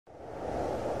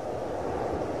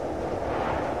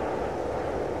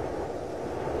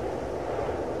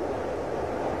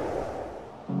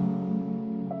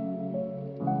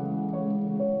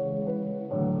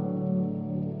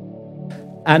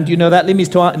And you know, that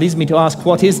leads me to ask,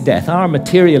 what is death? Our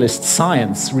materialist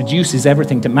science reduces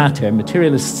everything to matter.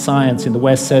 Materialist science in the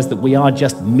West says that we are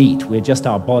just meat, we're just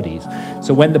our bodies.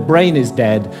 So when the brain is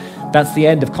dead, that's the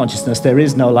end of consciousness. There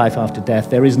is no life after death.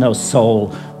 There is no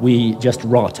soul. We just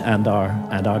rot and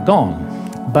are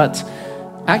gone. But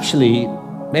actually,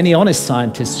 many honest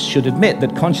scientists should admit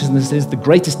that consciousness is the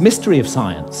greatest mystery of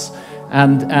science.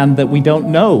 And that we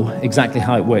don't know exactly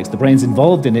how it works. The brain's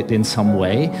involved in it in some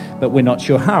way, but we're not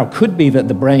sure how. Could be that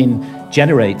the brain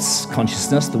generates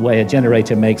consciousness the way a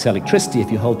generator makes electricity. If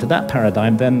you hold to that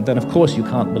paradigm, then of course you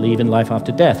can't believe in life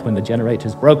after death. When the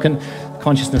generator's broken,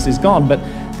 consciousness is gone. But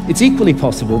it's equally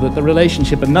possible that the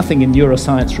relationship, and nothing in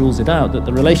neuroscience rules it out, that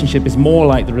the relationship is more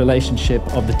like the relationship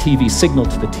of the TV signal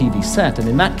to the TV set. And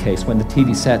in that case, when the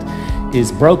TV set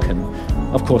is broken,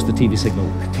 of course, the TV signal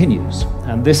continues.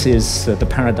 And this is the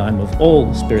paradigm of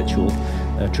all spiritual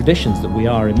traditions, that we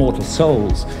are immortal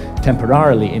souls,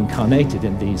 temporarily incarnated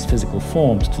in these physical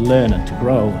forms to learn and to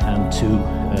grow and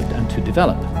to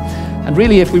develop. And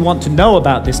really, if we want to know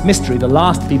about this mystery, the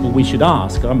last people we should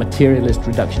ask are materialist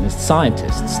reductionist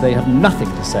scientists. They have nothing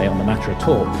to say on the matter at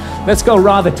all. Let's go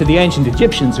rather to the ancient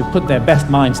Egyptians, who put their best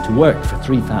minds to work for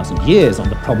 3,000 years on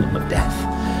the problem of death,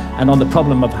 and on the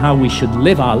problem of how we should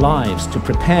live our lives to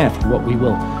prepare for what we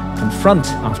will confront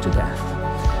after death.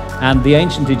 And the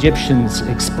ancient Egyptians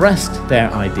expressed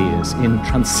their ideas in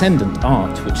transcendent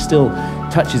art, which still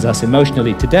touches us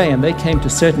emotionally today, and they came to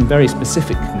certain very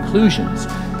specific conclusions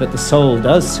that the soul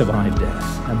does survive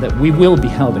death, and that we will be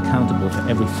held accountable for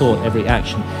every thought, every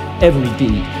action, every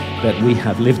deed that we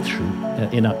have lived through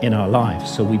in our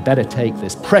lives. So we better take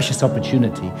this precious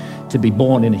opportunity to be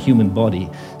born in a human body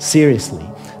seriously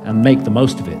and make the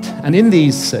most of it. And in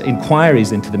these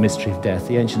inquiries into the mystery of death,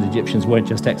 the ancient Egyptians weren't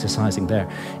just exercising their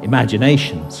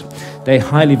imaginations. They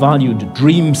highly valued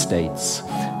dream states,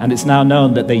 and it's now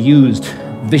known that they used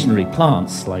visionary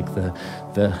plants like the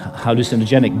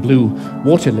hallucinogenic blue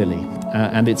water lily.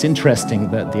 And it's interesting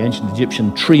that the ancient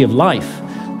Egyptian tree of life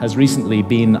has recently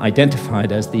been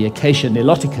identified as the Acacia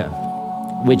nilotica,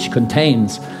 which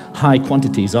contains high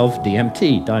quantities of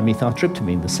DMT,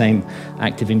 dimethyltryptamine, the same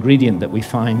active ingredient that we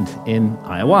find in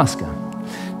ayahuasca.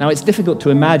 Now, it's difficult to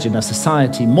imagine a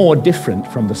society more different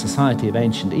from the society of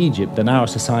ancient Egypt than our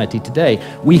society today.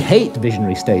 We hate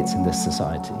visionary states in this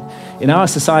society. In our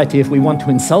society, if we want to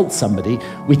insult somebody,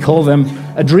 we call them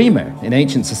a dreamer. In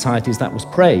ancient societies, that was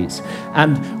praise.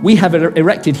 And we have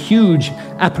erected huge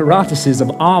apparatuses of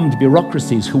armed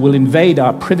bureaucracies who will invade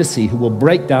our privacy, who will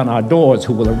break down our doors,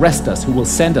 who will arrest us, who will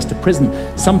send us to prison,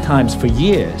 sometimes for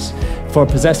years, for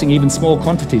possessing even small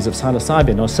quantities of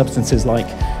psilocybin or substances like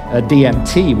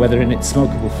DMT, whether in its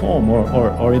smokable form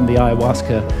or in the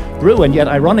ayahuasca brew. And yet,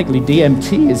 ironically,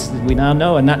 DMT is, we now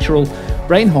know, a natural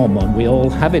brain hormone. We all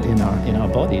have it in our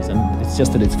bodies, and it's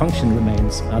just that its function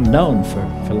remains unknown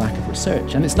for lack of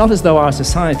research. And it's not as though our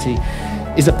society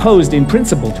is opposed in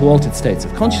principle to altered states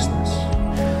of consciousness.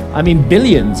 I mean,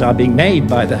 billions are being made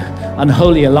by the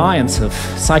unholy alliance of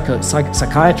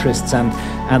psychiatrists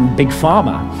and big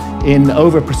pharma in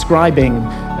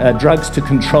overprescribing drugs to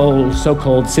control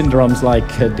so-called syndromes like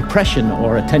depression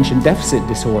or attention deficit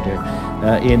disorder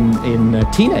in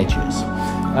teenagers.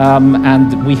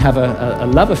 And we have a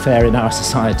love affair in our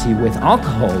society with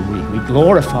alcohol. We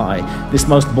glorify this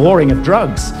most boring of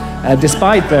drugs,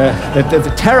 despite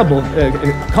the terrible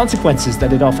consequences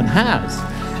that it often has.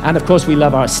 And of course, we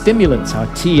love our stimulants, our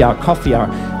tea, our coffee, our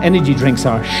energy drinks,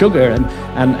 our sugar,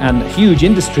 and huge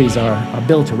industries are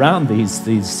built around these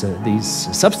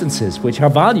substances, which are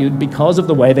valued because of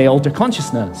the way they alter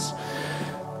consciousness.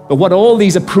 But what all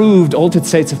these approved altered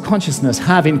states of consciousness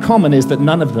have in common is that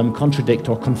none of them contradict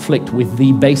or conflict with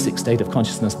the basic state of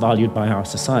consciousness valued by our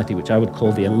society, which I would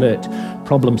call the alert,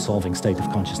 problem-solving state of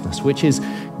consciousness, which is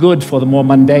good for the more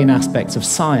mundane aspects of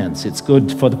science. It's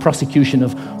good for the prosecution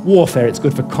of warfare. It's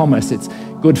good for commerce. It's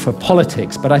good for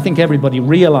politics. But I think everybody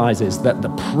realizes that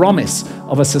the promise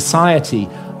of a society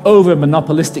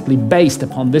over-monopolistically based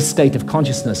upon this state of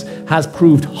consciousness has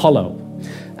proved hollow,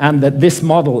 and that this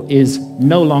model is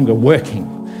no longer working,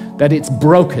 that it's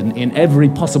broken in every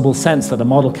possible sense that a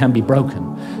model can be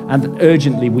broken, and that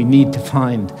urgently we need to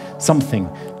find something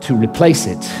to replace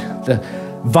it. The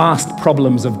vast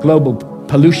problems of global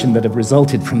pollution that have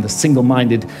resulted from the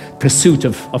single-minded pursuit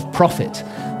of profit,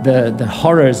 the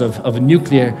horrors of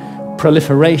nuclear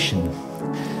proliferation,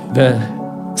 the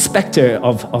specter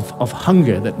of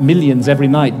hunger, that millions every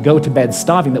night go to bed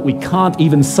starving, that we can't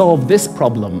even solve this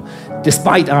problem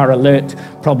despite our alert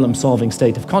problem-solving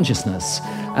state of consciousness.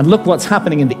 And look what's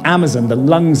happening in the Amazon, the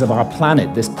lungs of our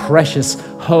planet, this precious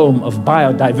home of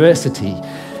biodiversity.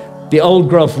 the old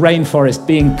growth rainforest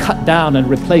being cut down and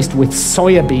replaced with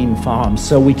soybean farms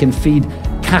so we can feed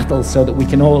cattle so that we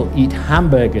can all eat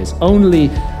hamburgers. Only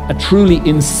a truly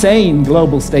insane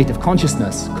global state of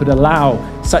consciousness could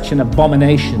allow such an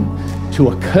abomination to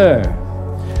occur.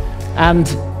 And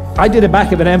I did a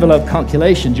back of an envelope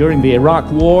calculation during the Iraq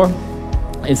War.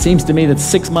 It seems to me that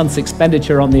 6 months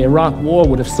expenditure on the Iraq War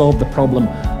would have solved the problem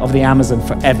of the Amazon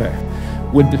forever,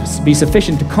 would be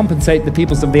sufficient to compensate the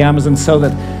peoples of the Amazon so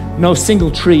that no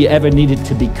single tree ever needed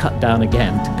to be cut down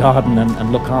again to garden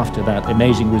and look after that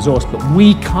amazing resource. But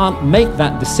we can't make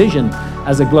that decision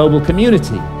as a global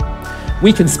community.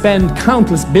 We can spend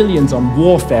countless billions on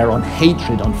warfare, on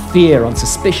hatred, on fear, on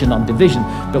suspicion, on division,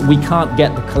 but we can't get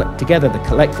together the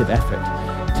collective effort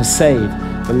to save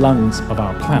the lungs of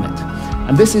our planet.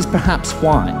 And this is perhaps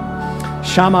why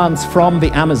shamans from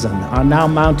the Amazon are now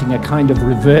mounting a kind of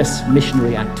reverse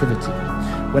missionary activity.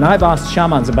 When I've asked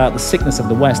shamans about the sickness of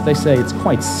the West, they say it's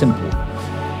quite simple.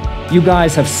 You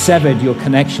guys have severed your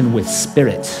connection with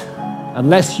spirit.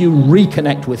 Unless you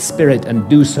reconnect with spirit and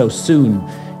do so soon,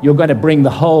 you're going to bring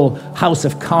the whole house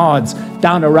of cards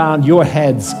down around your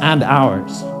heads and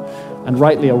ours. And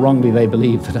rightly or wrongly, they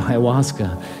believe that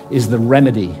ayahuasca is the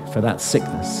remedy for that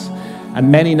sickness. And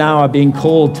many now are being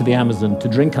called to the Amazon to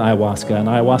drink ayahuasca, and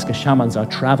ayahuasca shamans are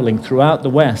traveling throughout the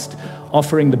West,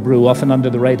 offering the brew, often under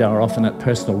the radar, often at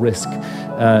personal risk,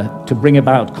 to bring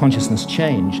about consciousness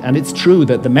change. And it's true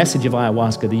that the message of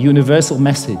ayahuasca, the universal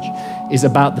message, is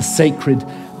about the sacred,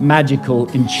 magical,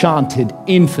 enchanted,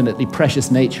 infinitely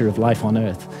precious nature of life on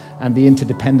earth and the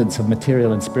interdependence of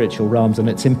material and spiritual realms. And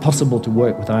it's impossible to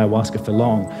work with ayahuasca for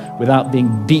long without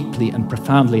being deeply and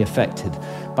profoundly affected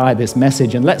by this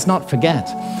message. And let's not forget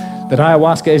that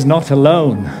ayahuasca is not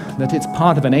alone, that it's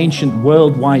part of an ancient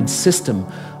worldwide system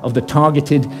of the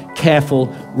targeted, careful,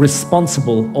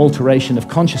 responsible alteration of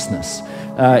consciousness.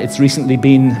 It's recently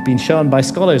been shown by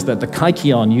scholars that the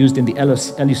kykeon used in the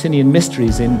Eleusinian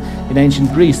mysteries in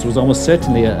ancient Greece was almost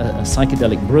certainly a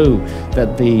psychedelic brew,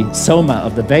 that the soma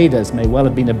of the Vedas may well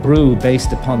have been a brew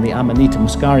based upon the Amanita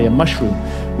muscaria mushroom.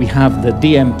 We have the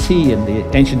DMT in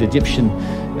the ancient Egyptian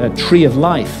tree of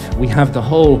life. We have the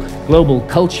whole global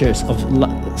cultures of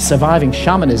surviving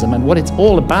shamanism, and what it's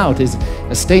all about is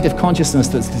a state of consciousness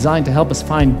that's designed to help us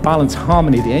find balance,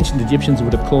 harmony. The ancient Egyptians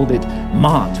would have called it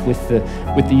mat with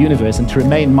the universe, and to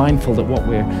remain mindful that what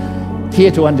we're here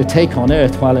to undertake on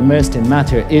earth while immersed in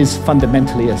matter is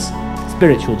fundamentally a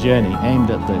spiritual journey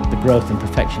aimed at the growth and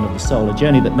perfection of the soul, a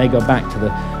journey that may go back to the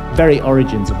very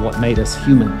origins of what made us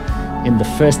human in the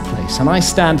first place. And I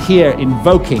stand here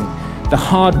invoking the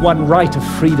hard-won right of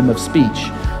freedom of speech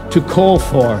to call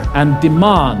for and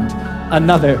demand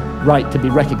another right to be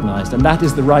recognized, and that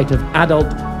is the right of adult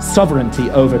sovereignty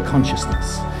over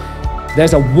consciousness.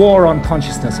 There's a war on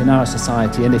consciousness in our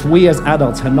society, and if we as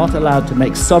adults are not allowed to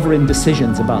make sovereign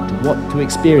decisions about what to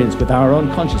experience with our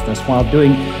own consciousness while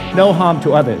doing no harm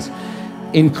to others,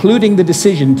 including the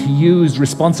decision to use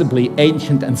responsibly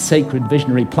ancient and sacred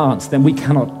visionary plants, then we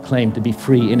cannot claim to be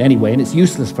free in any way. And it's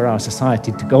useless for our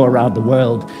society to go around the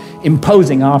world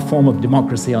imposing our form of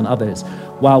democracy on others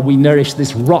while we nourish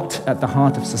this rot at the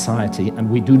heart of society and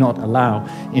we do not allow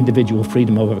individual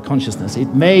freedom over consciousness.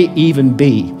 It may even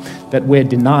be that we're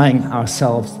denying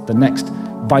ourselves the next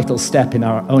vital step in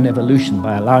our own evolution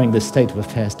by allowing this state of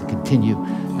affairs to continue,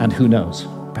 and who knows,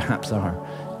 perhaps our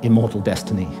immortal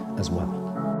destiny as well.